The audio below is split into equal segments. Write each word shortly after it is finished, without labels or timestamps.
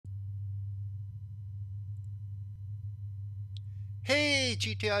Hey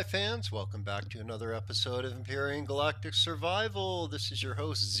GTI fans, welcome back to another episode of Empyrion Galactic Survival. This is your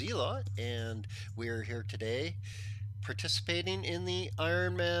host Zelot, and we are here today participating in the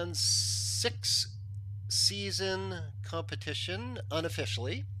Ironman 6 season competition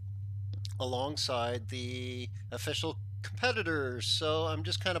unofficially alongside the official competitors. So I'm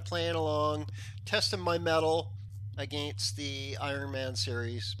just kind of playing along, testing my mettle against the Ironman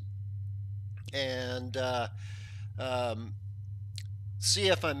series, and see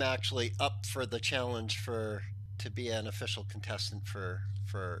if I'm actually up for the challenge to be an official contestant for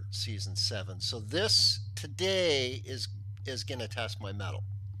season 7. So this today is going to test my mettle.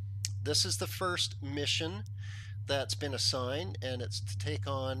 This is the first mission that's been assigned, and it's to take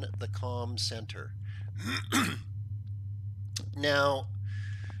on the comm center. Now,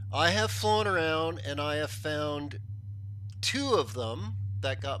 I have flown around and I have found 2 of them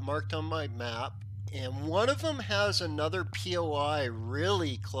that got marked on my map, and one of them has another POI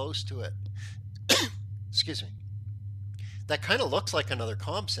really close to it. Excuse me. That kind of looks like another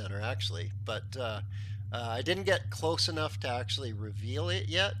comm center, actually, but I didn't get close enough to actually reveal it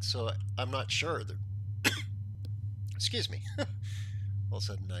yet, so I'm not sure. Excuse me. All of a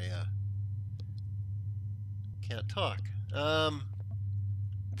sudden, I can't talk.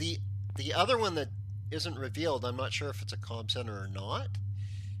 The other one that isn't revealed, I'm not sure if it's a comm center or not.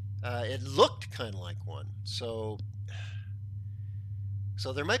 It looked kind of like one, so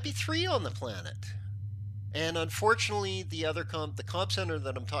there might be 3 on the planet. And unfortunately, the comm center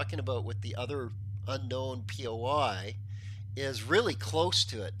that I'm talking about with the other unknown POI is really close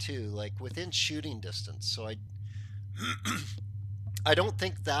to it too, like within shooting distance. So I don't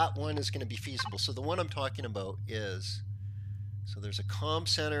think that one is going to be feasible. So the one I'm talking about is, so there's a comm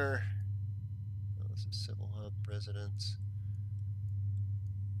center. Oh, this is Civil Hub Residence.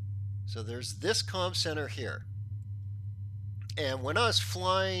 So there's this comm center here. And when I was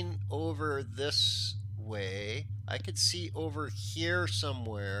flying over this way, I could see over here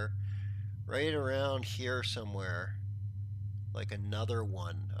somewhere, right around here somewhere, like another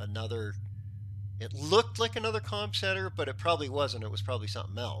one. It looked like another comm center, but it probably wasn't. It was probably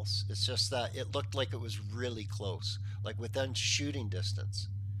something else. It's just that it looked like it was really close, like within shooting distance.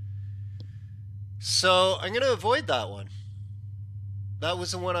 So I'm going to avoid that one. That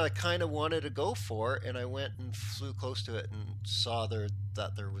was the one I kind of wanted to go for, and I went and flew close to it and saw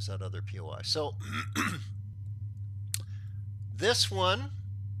that there was that other POI. So this one,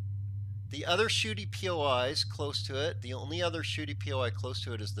 the other shooty POIs close to it, the only other shooty POI close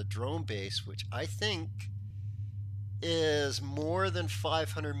to it is the drone base, which I think is more than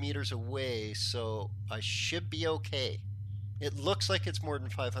 500 meters away, so I should be okay. It looks like it's more than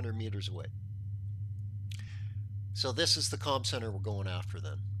 500 meters away. So this is the comm center we're going after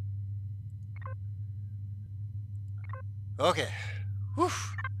then. Okay. Whew.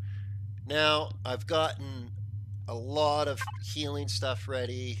 Now I've gotten a lot of healing stuff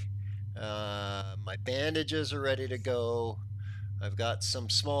ready. My bandages are ready to go. I've got some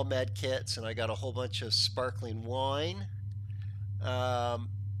small med kits, and I got a whole bunch of sparkling wine. I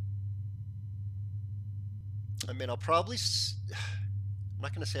mean, I'll probably... I'm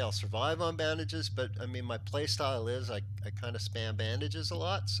not going to say I'll survive on bandages, but I mean, my play style is I kind of spam bandages a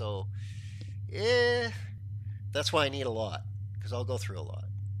lot, so that's why I need a lot, because I'll go through a lot.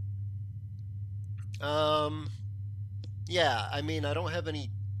 Yeah, I mean, I don't have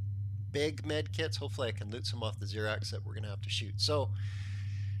any big med kits. Hopefully I can loot some off the Xerax that we're going to have to shoot. So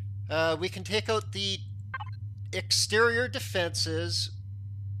we can take out the exterior defenses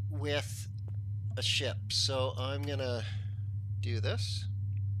with a ship. So I'm going to do this.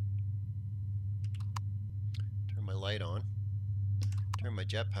 Turn my light on. Turn my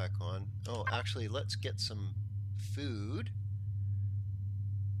jetpack on. Oh, actually, let's get some food.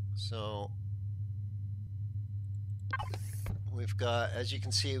 So we've got, as you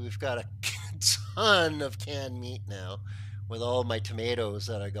can see, we've got a ton of canned meat now with all my tomatoes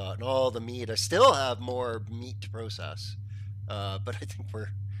that I got and all the meat. I still have more meat to process, but I think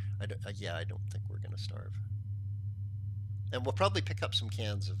I don't think we're going to starve. And we'll probably pick up some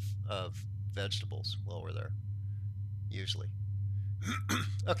cans of vegetables while we're there, usually.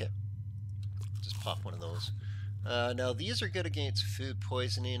 Okay, just pop one of those. Now these are good against food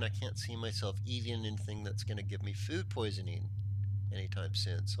poisoning. I can't see myself eating anything that's going to give me food poisoning anytime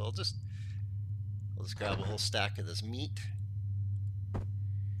soon. So I'll just grab a whole stack of this meat.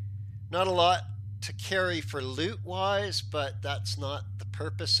 Not a lot to carry for loot-wise, but that's not the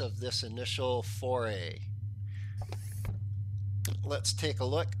purpose of this initial foray. Let's take a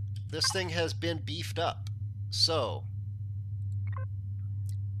look. This thing has been beefed up. So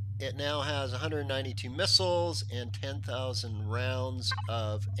it now has 192 missiles and 10,000 rounds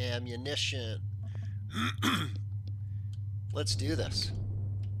of ammunition. Let's do this.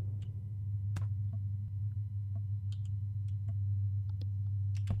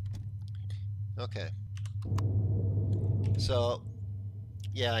 Okay. So,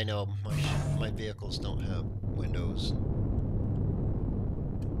 yeah, I know my vehicles don't have windows.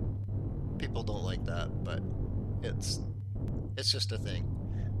 People don't like that, but it's just a thing.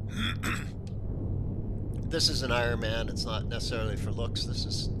 This is an Ironman. It's not necessarily for looks. This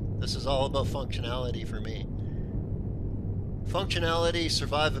is all about functionality for me. Functionality,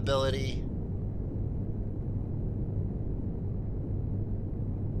 survivability.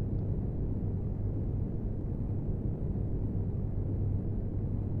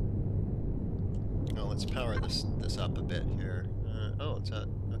 Oh, let's power this up a bit here. Oh, it's at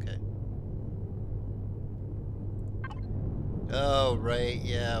okay. Oh, right,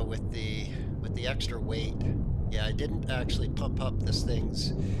 yeah, with the extra weight. Yeah, I didn't actually pump up this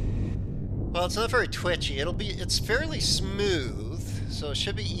thing's. Well, it's not very twitchy. It's fairly smooth, so it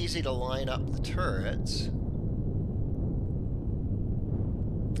should be easy to line up the turrets.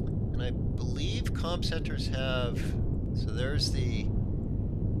 And I believe comm centers have. So there's the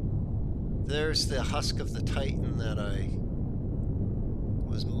husk of the Titan that I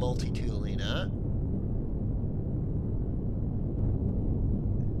was multi-tooling at.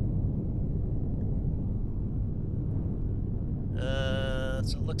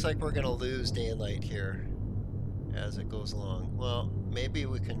 So it looks like we're going to lose daylight here as it goes along. Well, maybe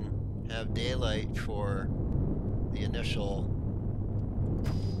we can have daylight for the initial.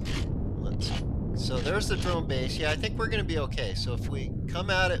 So there's the drone base. Yeah, I think we're going to be okay. So if we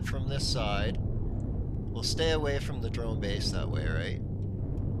come at it from this side, we'll stay away from the drone base that way, right?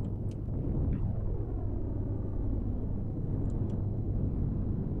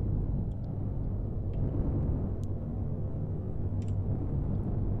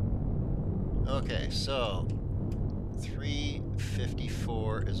 Okay, so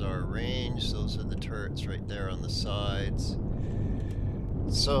 354 is our range. Those are the turrets right there on the sides.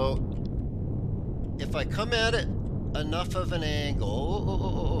 So if I come at it enough of an angle,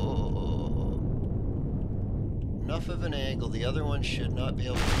 the other one should not be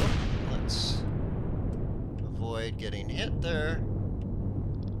able to. Let's avoid getting hit there.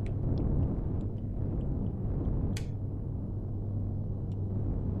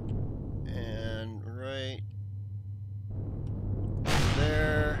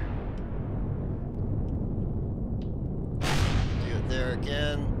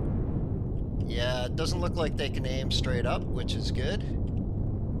 Doesn't look like they can aim straight up, which is good.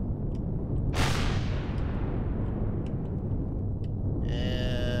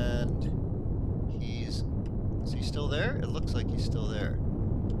 And is he still there? It looks like he's still there.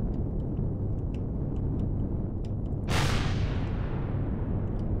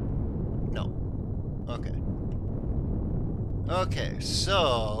 No. Okay. Okay,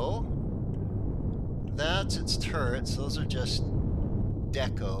 so that's its turrets. Those are just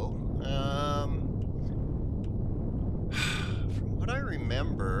deco. From what I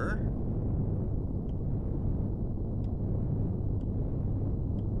remember,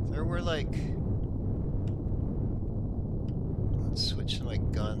 there were like, let's switch to my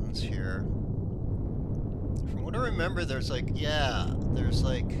guns here. From what I remember, there's like, yeah, there's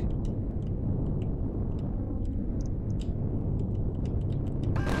like,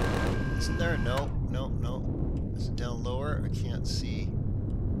 isn't there? No. Is it down lower? I can't see.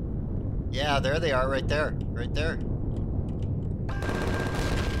 Yeah, there they are, right there. Right there.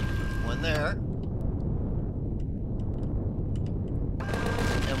 One there.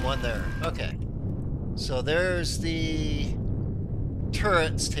 And one there. Okay. So there's the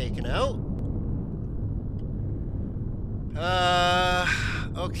turrets taken out.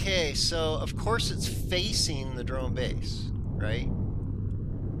 Okay, so of course it's facing the drone base, right?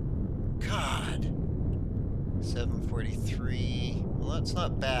 God. 743. Well, that's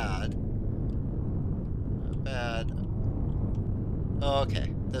not bad. Bad. Oh,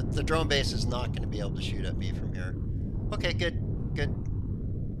 okay. The drone base is not going to be able to shoot at me from here. Okay, good.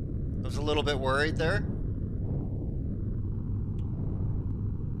 I was a little bit worried there.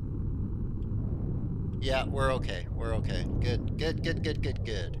 Yeah, we're okay. We're okay. Good.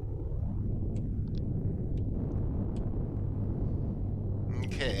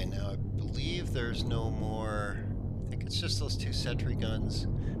 Okay, now I believe there's no more. I think it's just those two sentry guns.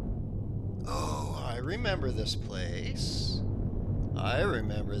 Oh, I remember this place. I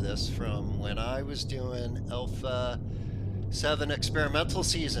remember this from when I was doing Alpha 7 experimental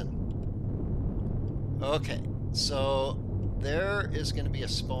season. Okay, so there is going to be a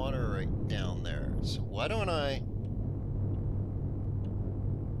spawner right down there. So why don't I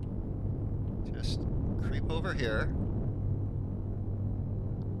just creep over here?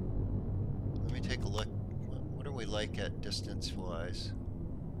 Let me take a look. What are we like at distance-wise?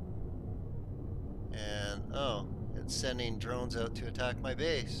 And, oh, it's sending drones out to attack my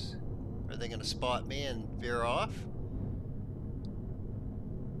base. Are they going to spot me and veer off?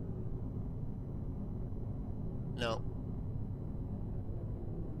 No.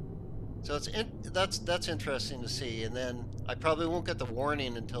 So that's interesting to see, and then I probably won't get the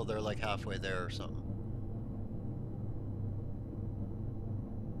warning until they're like halfway there or something.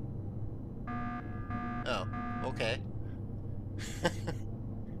 Oh, okay.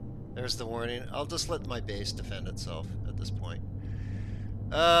 There's the warning. I'll just let my base defend itself at this point.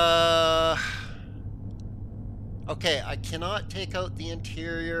 Okay, I cannot take out the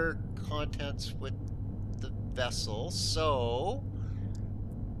interior contents with the vessel, so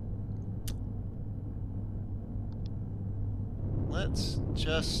let's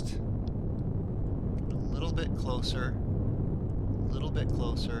just get a little bit closer,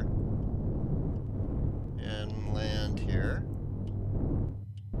 and land here.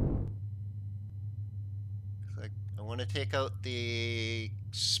 I want to take out the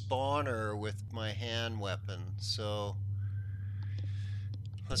spawner with my hand weapon, so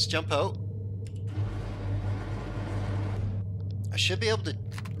let's jump out. I should be able to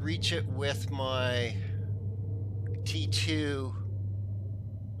reach it with my T2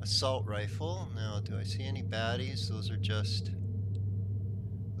 assault rifle. Now, do I see any baddies? Those are just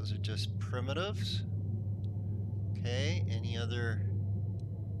primitives. Okay, any other?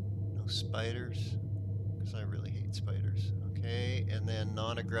 No spiders, because I really hate spiders. Okay, and then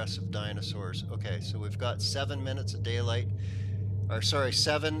non-aggressive dinosaurs. Okay, so we've got 7 minutes of daylight, or sorry,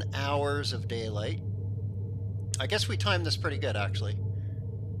 7 hours of daylight. I guess we timed this pretty good, actually.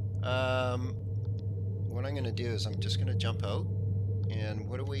 What I'm going to do is I'm just going to jump out. And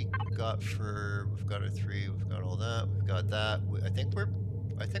what do we got for? We've got a 3. We've got all that. We've got that.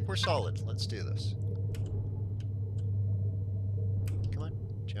 I think we're solid. Let's do this. Come on,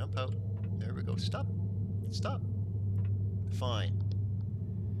 jump out. There we go. Stop. Stop. Fine.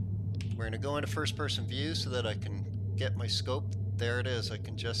 We're going to go into first-person view so that I can get my scope. There it is. I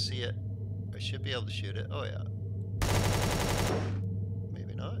can just see it. I should be able to shoot it. Oh yeah.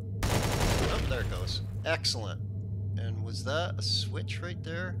 Maybe not. Oh, there it goes. Excellent. And was that a switch right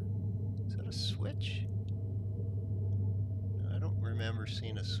there? Is that a switch? I don't remember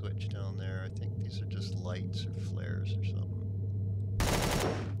seeing a switch down there. I think these are just lights or flares or something.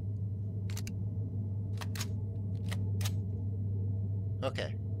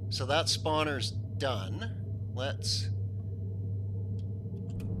 Okay, so that spawner's done. Let's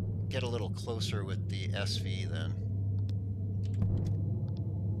get a little closer with the SV then.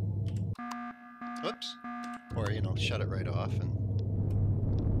 Oops. Or, you know, shut it right off and...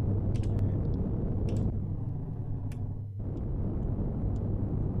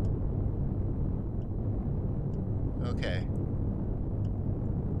 Okay.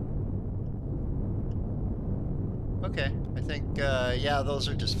 Okay, I think, yeah, those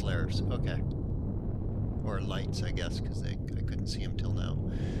are just flares. Okay. Or lights, I guess, because I couldn't see them till now.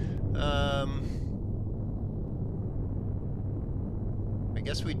 I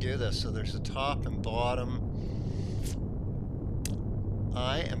guess we do this. So there's a top and bottom.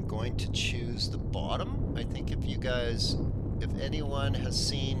 I am going to choose the bottom. I think if anyone has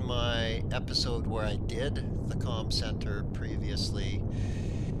seen my episode where I did the comm center previously,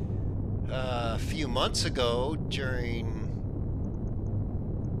 a few months ago during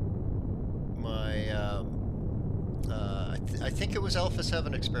my, I think it was Alpha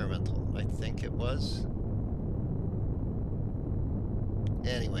 7 Experimental. I think it was.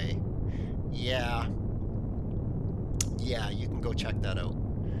 Anyway, yeah, you can go check that out,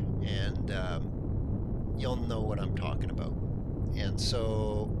 and you'll know what I'm talking about. And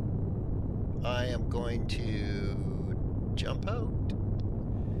so I am going to jump out.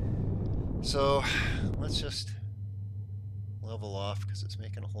 So let's just level off because it's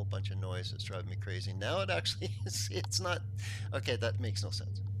making a whole bunch of noise. It's driving me crazy. Now it actually is, it's not. Okay, that makes no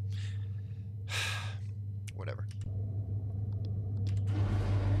sense. Whatever.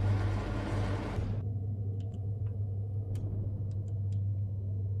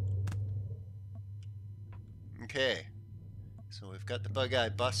 Okay, so we've got the bug-eye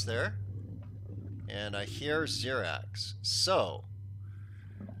bus there, and I hear Xerax. So,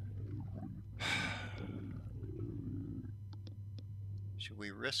 should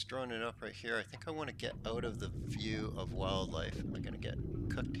we risk droning up right here? I think I want to get out of the view of wildlife. Am I going to get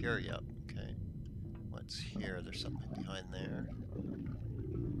cooked here? Yep. Okay. What, What's here? There's something behind there.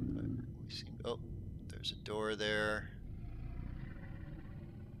 But we seem. Oh, there's a door there.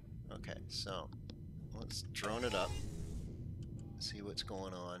 Okay, so let's drone it up. See what's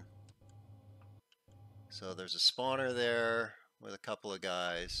going on. So there's a spawner there with a couple of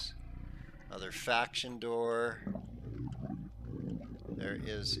guys. Other faction door. There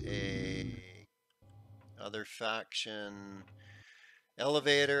is a other faction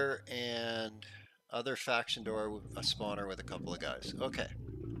elevator and other faction door with a spawner with a couple of guys. Okay.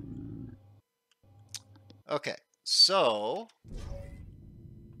 Okay. So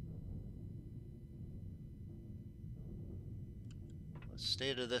let's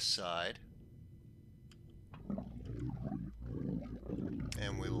stay to this side.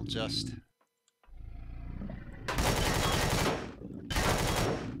 And we will just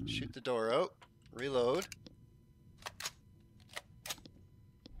shoot the door out, reload.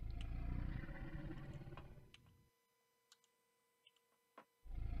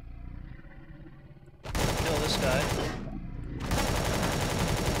 Kill this guy.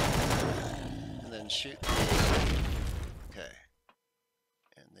 And then shoot the... Okay.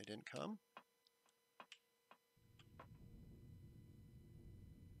 And they didn't come?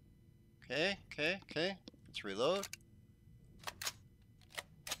 Okay, okay, okay. Let's reload.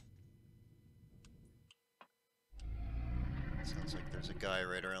 Sounds like there's a guy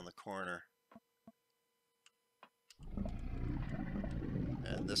right around the corner.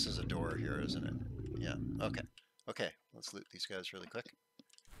 And this is a door here, isn't it? Yeah, okay. Okay, let's loot these guys really quick.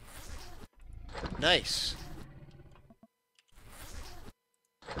 Nice!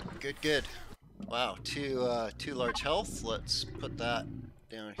 Good, good. Wow, two large health. Let's put that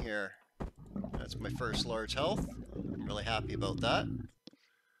down here. That's my first large health. I'm really happy about that.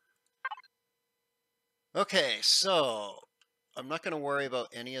 Okay, so I'm not going to worry about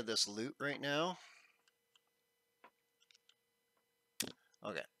any of this loot right now.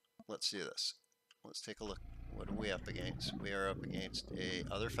 Okay, let's do this. Let's take a look. What are we up against? We are up against a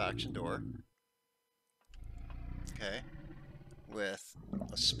other faction door. Okay, with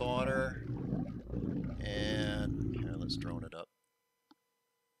a spawner and here, let's drone it up.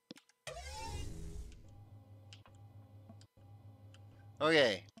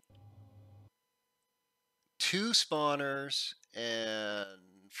 Okay, 2 spawners and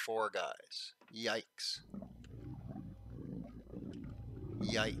 4 guys. Yikes.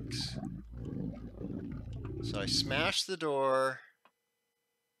 Yikes. So I smashed the door.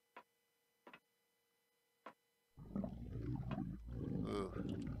 Ooh.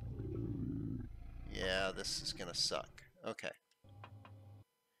 Yeah, this is gonna suck. Okay.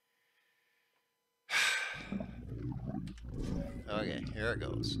 Okay, here it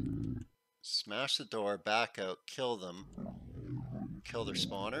goes. Smash the door, back out, kill them. Kill their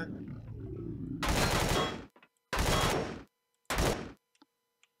spawner.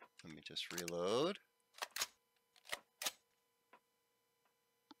 Let me just reload.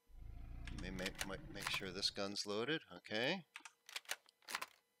 Make sure this gun's loaded. Okay.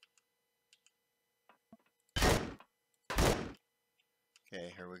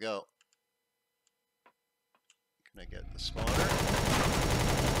 Okay, here we go. Can I get the spawner?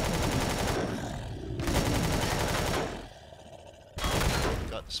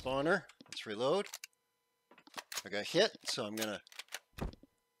 Got the spawner. Let's reload. I got hit, so I'm gonna...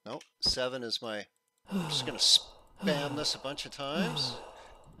 Nope, 7 is my... I'm just gonna spam this a bunch of times.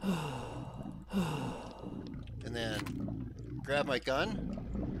 And then grab my gun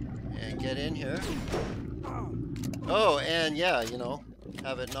and get in here. Oh, and yeah, you know,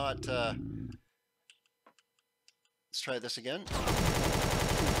 have it not... Let's try this again. Come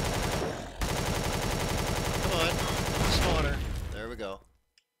on, spawner. There we go.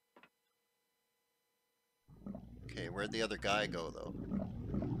 Okay, where'd the other guy go, though?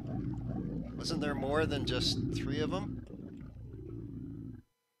 Wasn't there more than just 3 of them?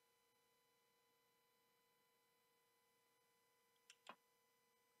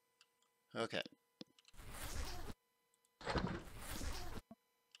 Okay.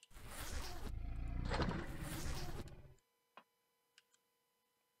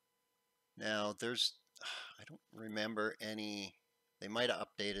 Now, there's... I don't remember any... They might have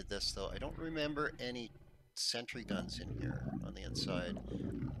updated this, though. I don't remember any sentry guns in here on the inside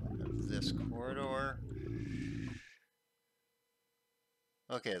of this corridor.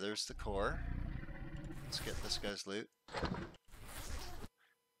 Okay, there's the core. Let's get this guy's loot.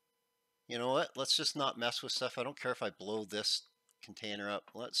 You know what? Let's just not mess with stuff. I don't care if I blow this container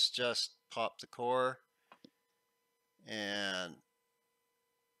up. Let's just pop the core and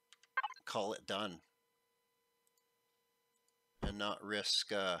call it done. And not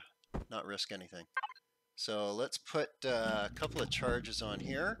risk anything. So let's put a couple of charges on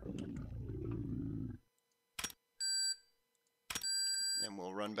here. And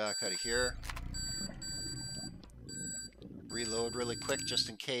we'll run back out of here. Reload really quick just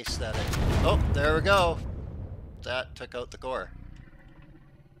in case that it... Oh, there we go. That took out the core.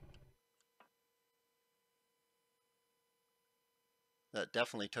 That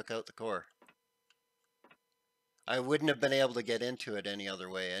definitely took out the core. I wouldn't have been able to get into it any other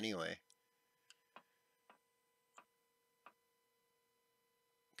way anyway.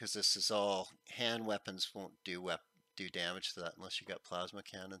 Because this is all... Hand weapons won't do damage to that unless you got plasma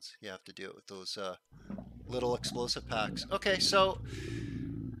cannons. You have to do it with those little explosive packs. Okay, so...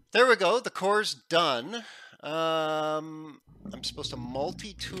 There we go. The core's done. I'm supposed to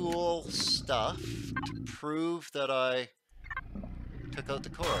multi-tool stuff to prove that I took out the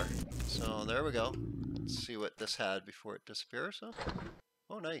core. So there we go. Let's see what this had before it disappears.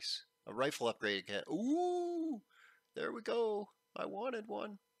 Oh, nice. A rifle upgrade kit. Ooh, there we go. I wanted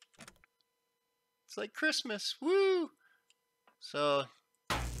one. It's like Christmas. Woo! So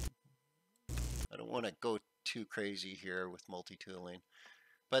I don't want to go too crazy here with multi-tooling.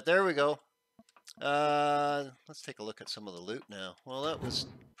 But there we go. Let's take a look at some of the loot now. Well, that was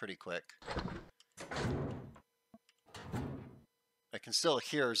pretty quick. I can still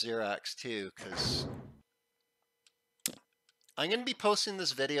hear Xerax too, because I'm going to be posting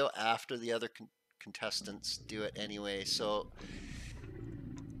this video after the other contestants do it anyway, so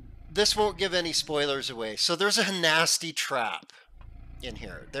this won't give any spoilers away. So there's a nasty trap in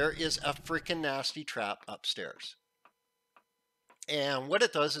here. There is a freaking nasty trap upstairs. And what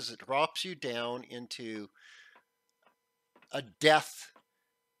it does is it drops you down into a death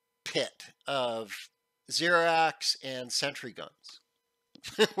pit of Xerax and sentry guns,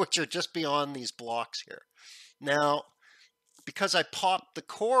 which are just beyond these blocks here. Now, because I popped the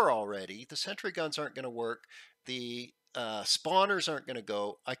core already, the sentry guns aren't going to work. The spawners aren't going to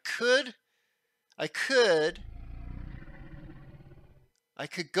go. I could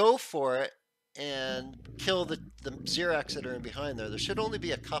go for it and kill the Xerax that are in behind there. There should only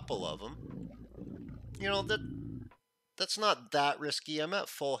be a couple of them. You know, that's not that risky. I'm at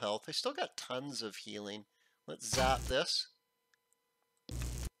full health. I still got tons of healing. Let's zap this.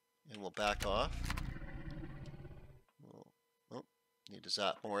 And we'll back off. Oh, need to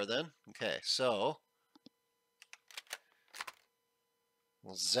zap more then. Okay, so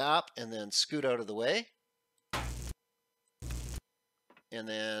we'll zap and then scoot out of the way. And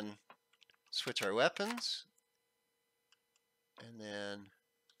then switch our weapons. And then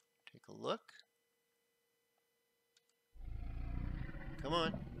take a look. Come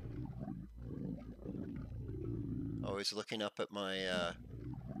on. Always looking up at my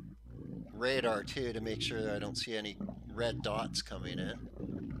radar too to make sure I don't see any red dots coming in.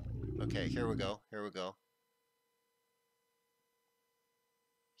 Okay, here we go. Here we go.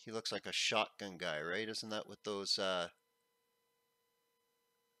 He looks like a shotgun guy, right? Isn't that what those are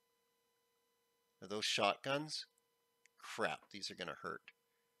those shotguns? Crap, these are gonna hurt.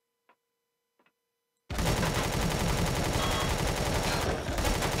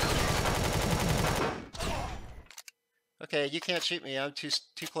 Okay, you can't shoot me. I'm too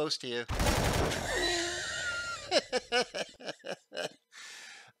close to you.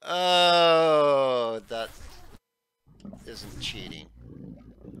 Oh, that isn't cheating.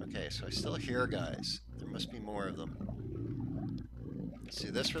 Okay, so I still hear guys. There must be more of them. Let's do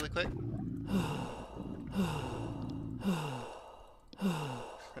this really quick.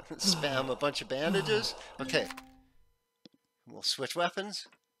 Spam a bunch of bandages. Okay. We'll switch weapons.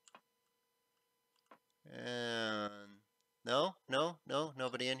 And no,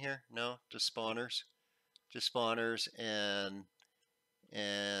 nobody in here. No, just spawners. Just spawners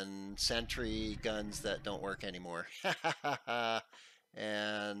and sentry guns that don't work anymore.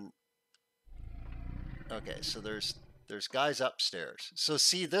 And okay, so there's guys upstairs. So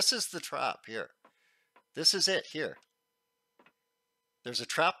see, this is the trap here. This is it here. There's a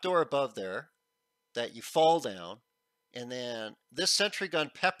trap door above there that you fall down, and then this sentry gun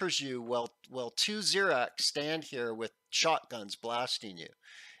peppers you while two Xerax stand here with shotguns blasting you.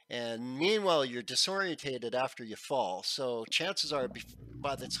 And meanwhile, you're disorientated after you fall. So chances are,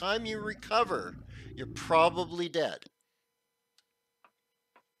 by the time you recover, you're probably dead.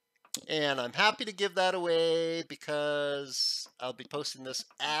 And I'm happy to give that away because I'll be posting this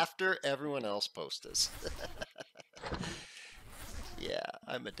after everyone else posts this. Yeah,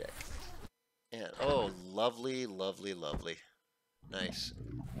 I'm a dick. And oh, lovely, lovely, lovely. Nice.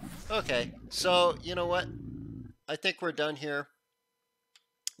 Okay, so you know what? I think we're done here.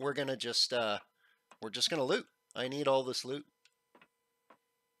 We're gonna just we're just gonna loot. I need all this loot.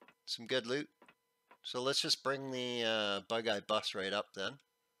 Some good loot. So let's just bring the bug eye bus right up then.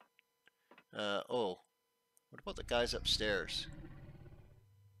 Oh, what about the guys upstairs?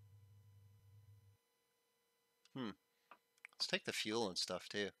 Let's take the fuel and stuff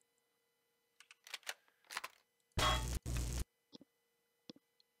too.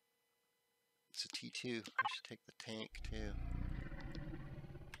 It's a T2. I should take the tank too.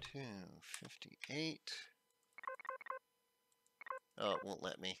 258. Oh, it won't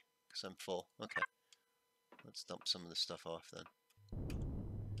let me because I'm full. Okay. Let's dump some of this stuff off then.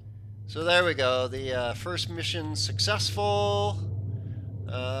 So there we go. The first mission successful.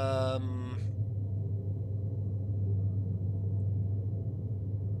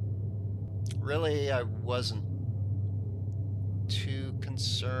 Really, I wasn't too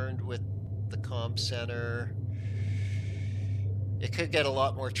concerned with the comm center. It could get a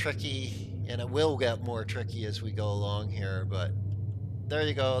lot more tricky, and it will get more tricky as we go along here, but there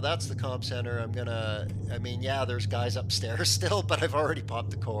you go. That's the comm center. I mean, yeah, there's guys upstairs still, but I've already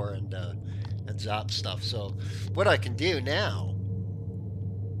popped the core and zapped stuff. So what I can do now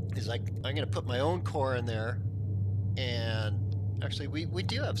is I'm going to put my own core in there, and actually we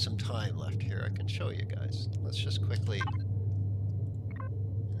do have some time left here. I can show you guys. Let's just quickly,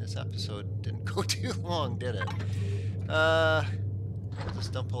 this episode didn't go too long, did it?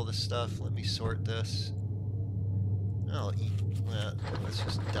 Just dump all this stuff. Let me sort this. I'll eat. Let's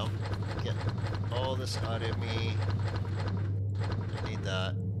just get all this out of me. I need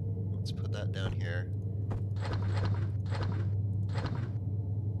that. Let's put that down here.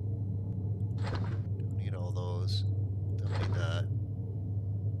 Don't need all those. Don't need that.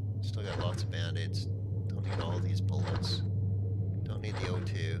 Still got lots of band-aids. Don't need all these bullets. Don't need the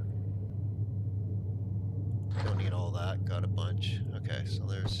O2. Don't need all that. Got a bunch. Okay, so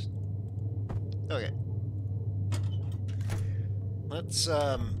there's... Okay. Let's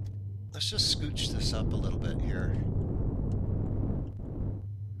just scooch this up a little bit here.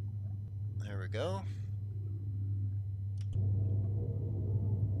 There we go.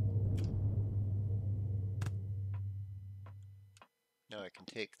 Now I can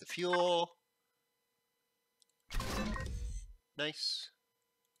take the fuel. Nice.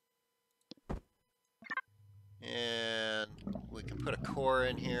 And we can put a core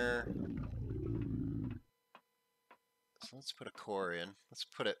in here. So let's put a core in. Let's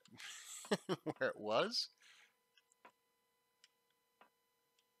put it where it was.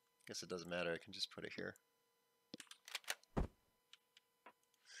 Guess it doesn't matter. I can just put it here.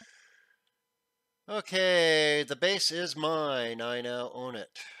 Okay, the base is mine. I now own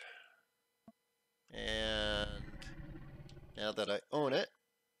it. And now that I own it,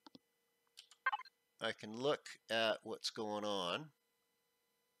 I can look at what's going on.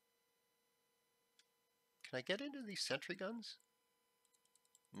 Can I get into these sentry guns?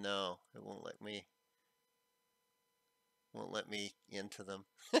 No, it won't let me. Won't let me into them.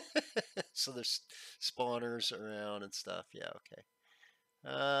 So there's spawners around and stuff. Yeah, okay.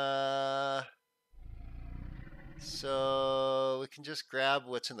 So we can just grab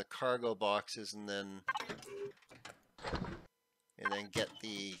what's in the cargo boxes and then get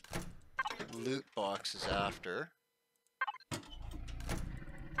the loot boxes after.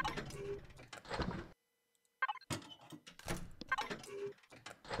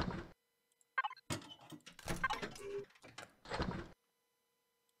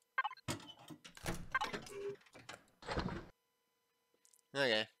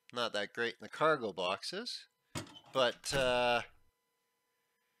 Okay, not that great in the cargo boxes, but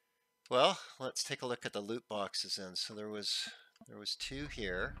well, let's take a look at the loot boxes then. So there was 2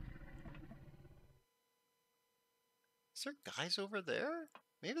 here. Is there guys over there?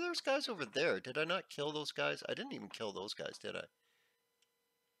 Maybe there's guys over there. Did I not kill those guys? I didn't even kill those guys, did I?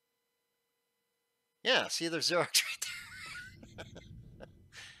 Yeah, see, there's Xerox right there.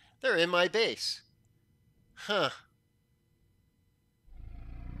 They're in my base. Huh.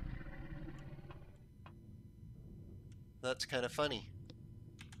 That's kind of funny.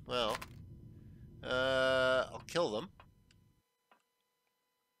 Well, I'll kill them.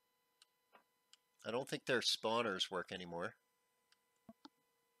 I don't think their spawners work anymore.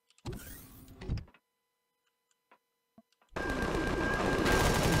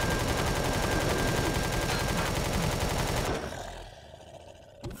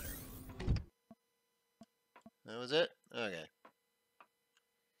 That was it? Okay.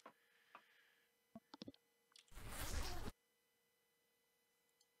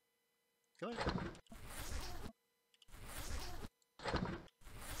 Go ahead.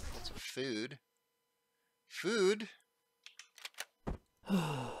 Lots of food. Food?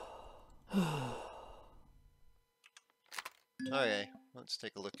 Okay. let's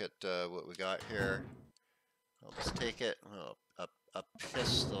take a look at what we got here. I'll just take it. Oh, a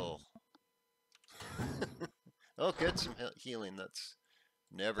pistol. Oh, good, some healing. That's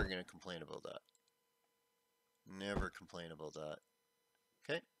never gonna complain about that. Never complain about that.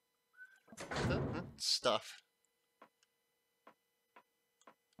 Okay. Stuff.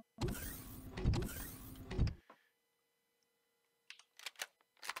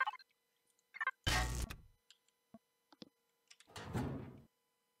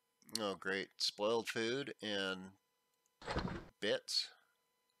 Oh, great. Spoiled food and bits.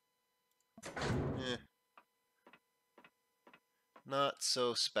 Eh. Not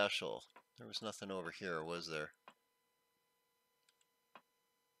so special. There was nothing over here, was there?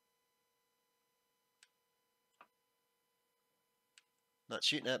 Not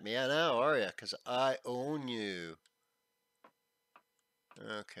shooting at me now, are ya? Because I own you.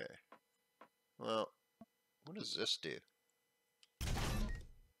 Okay. Well, what does this do?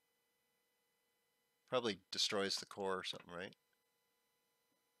 Probably destroys the core or something, right?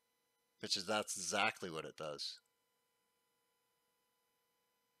 That's exactly what it does.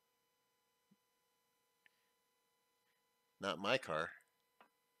 Not my car.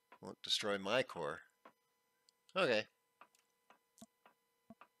 Won't destroy my core. Okay.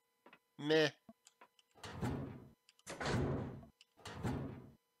 Meh.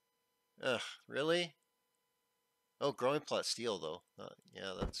 Ugh, really? Oh, growing plot steel though.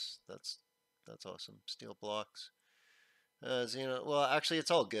 Yeah, that's awesome. Steel blocks. Well, actually, it's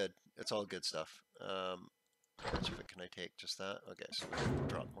all good. It's all good stuff. How much of it can I take? Just that? Okay, so we can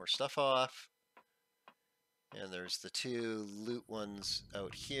drop more stuff off. And there's the 2 loot ones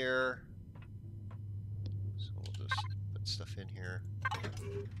out here. So we'll just put stuff in here.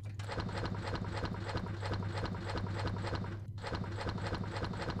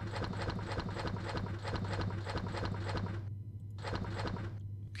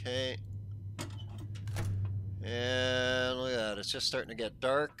 Okay. And look at that, it's just starting to get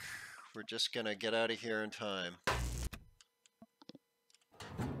dark. We're just gonna get out of here in time.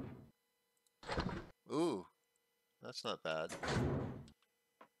 Ooh, that's not bad.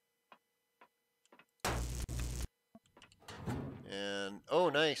 And, oh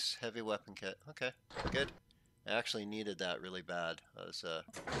nice, heavy weapon kit. Okay, good. I actually needed that really bad. I was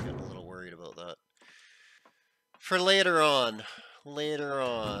getting a little worried about that. For later on. Later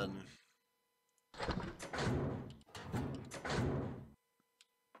on.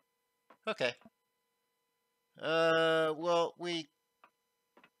 Okay. Well, we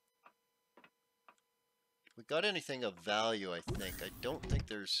got anything of value, I think. I don't think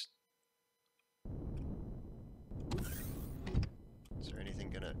there's... Is there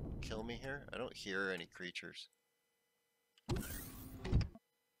anything gonna kill me here? I don't hear any creatures.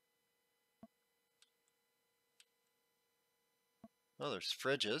 Oh, there's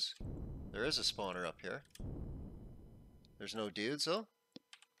fridges. There is a spawner up here. There's no dudes, though?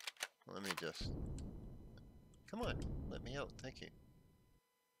 Let me just... Come on, let me out, thank you.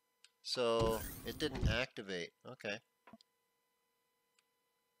 So, it didn't activate. Okay.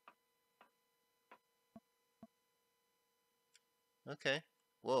 Okay.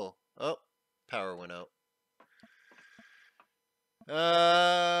 Whoa. Oh, power went out.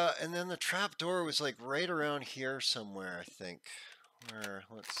 And then the trap door was like right around here somewhere, I think. Where,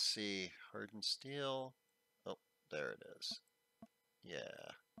 let's see, hardened steel. Oh, there it is.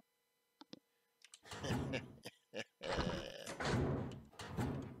 Yeah.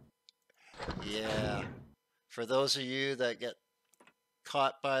 Yeah. For those of you that get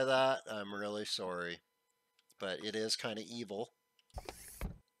caught by that, I'm really sorry. But it is kind of evil.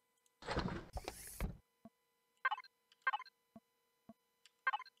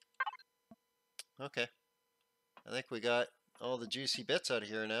 Okay. I think we got all the juicy bits out of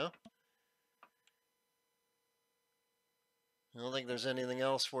here now. I don't think there's anything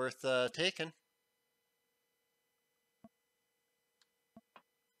else worth taking.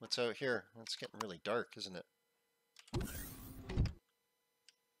 What's out here? It's getting really dark, isn't it? Is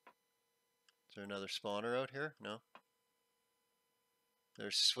there another spawner out here? No.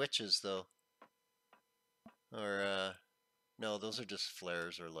 There's switches though. Or no, those are just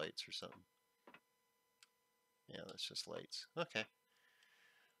flares or lights or something. Yeah, that's just lights. Okay.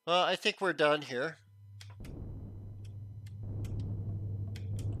 Well, I think we're done here.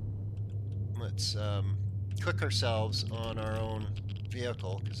 Let's cook ourselves on our own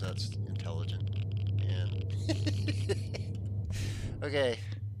vehicle, because that's intelligent. And okay.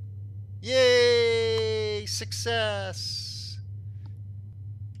 Yay! Success!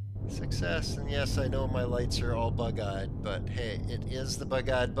 Success. And yes, I know my lights are all bug-eyed, but hey, it is the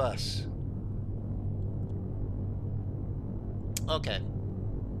bug-eyed bus. Okay.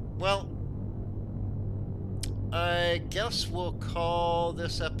 Well, I guess we'll call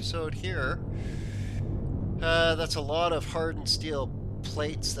this episode here. That's a lot of hardened steel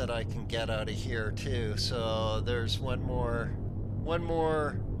plates that I can get out of here too. So there's one more.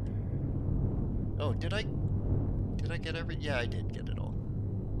 Oh, did I get every? Yeah, I did get it all.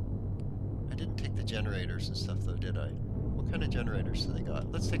 I didn't take the generators and stuff though, did I? What kind of generators do they got?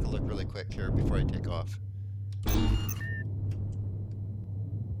 Let's take a look really quick here before I take off.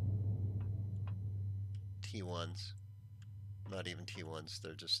 T1s. Not even T1s.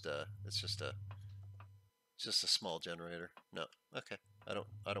 They're just it's just a small generator. No. Okay. I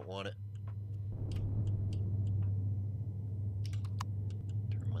don't want it.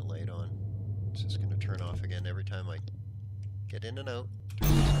 Turn my light on. It's just going to turn off again every time I get in and out.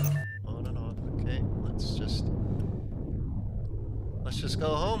 Turn on and off. Okay. Let's just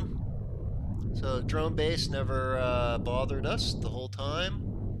go home. So drone base never bothered us the whole time.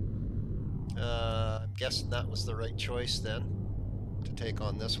 I'm guessing that was the right choice then to take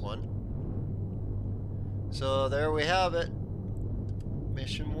on this one. So there we have it.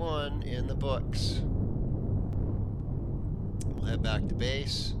 Mission 1 in the books. We'll head back to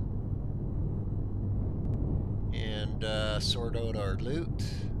base and sort out our loot.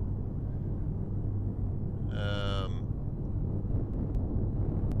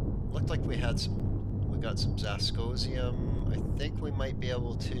 Looked like we got some Zascosium. I think we might be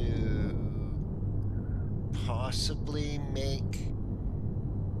able to possibly make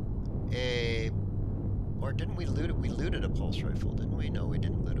a, or didn't we loot it? We looted a pulse rifle, didn't we? No, we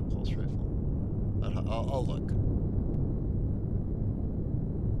didn't loot a pulse rifle. I'll look.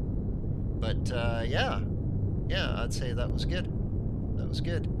 But yeah, I'd say that was good. That was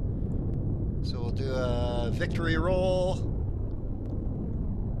good. So we'll do a victory roll.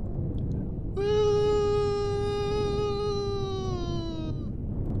 Woo!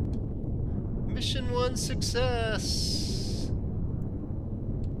 Mission 1 success.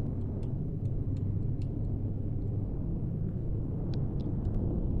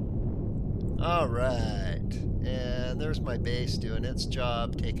 All right, and there's my base doing its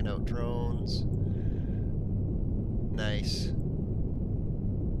job, taking out drones. Nice.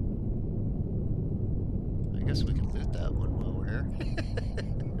 I guess we can loot that one while we're here.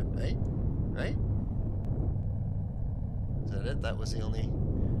 Right? Is that it? That was the only...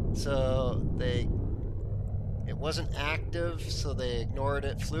 So it wasn't active, so they ignored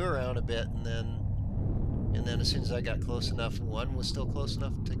it, flew around a bit, and then as soon as I got close enough, one was still close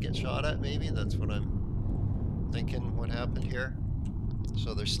enough to get shot at, maybe? That's what I'm thinking what happened here.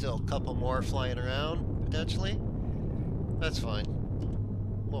 So there's still a couple more flying around, potentially. That's fine.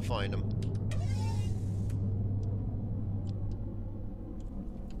 We'll find them.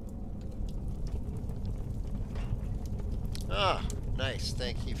 Ah, nice.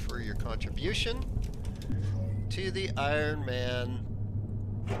 Thank you for your contribution to the Ironman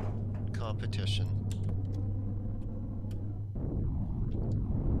competition.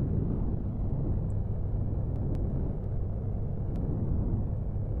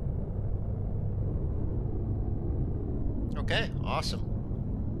 Okay, awesome.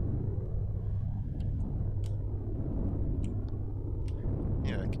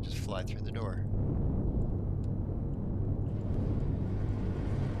 Yeah, I can just fly through the door.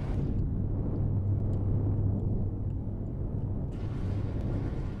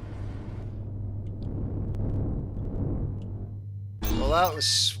 Well, that was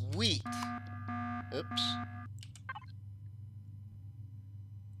sweet. Oops.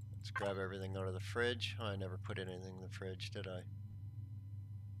 Let's grab everything out of the fridge. Oh, I never put anything in the fridge, did I?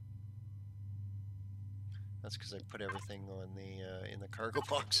 That's because I put everything on the in the cargo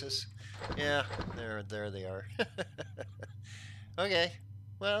boxes. Yeah, there they are. Okay,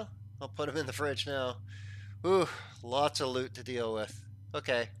 well, I'll put them in the fridge now. Ooh, lots of loot to deal with.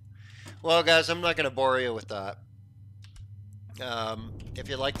 Okay, well, guys, I'm not going to bore you with that. If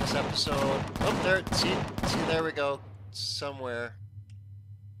you like this episode, oh, there, see, there we go, somewhere.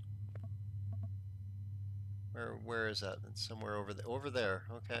 Where is that? It's somewhere over there.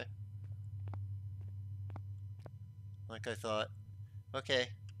 Okay. Like I thought. Okay.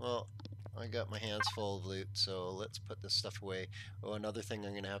 Well, I got my hands full of loot, so let's put this stuff away. Oh, another thing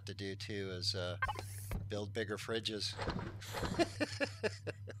I'm gonna have to do too is build bigger fridges.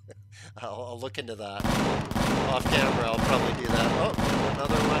 I'll look into that. Off camera, I'll probably do that. Oh,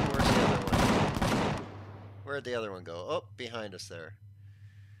 another one. Where's the other one? Where'd the other one go? Oh, behind us there.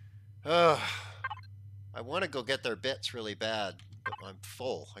 Oh. I want to go get their bits really bad, but I'm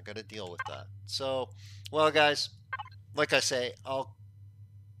full. I got to deal with that. So, well, guys, like I say, I'll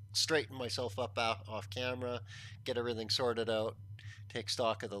straighten myself up off camera, get everything sorted out, take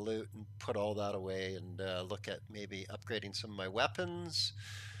stock of the loot, and put all that away, and look at maybe upgrading some of my weapons.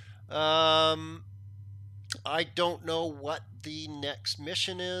 I don't know what the next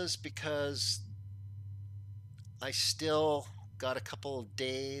mission is because I still got a couple of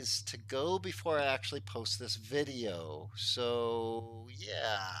days to go before I actually post this video. So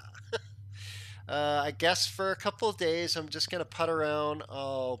yeah, I guess for a couple of days I'm just gonna putt around.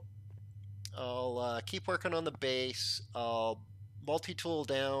 I'll keep working on the base. I'll multi-tool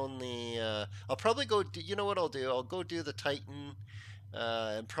down the. I'll probably go. You know what I'll do? I'll go do the Titan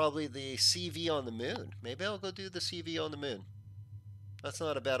and probably the CV on the moon. Maybe I'll go do the CV on the moon. That's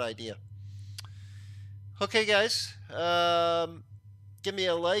not a bad idea. Okay, guys. Give me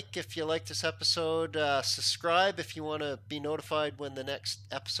a like if you like this episode. Subscribe if you want to be notified when the next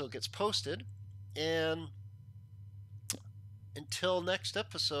episode gets posted. And until next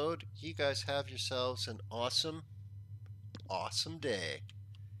episode, you guys have yourselves an awesome, awesome day.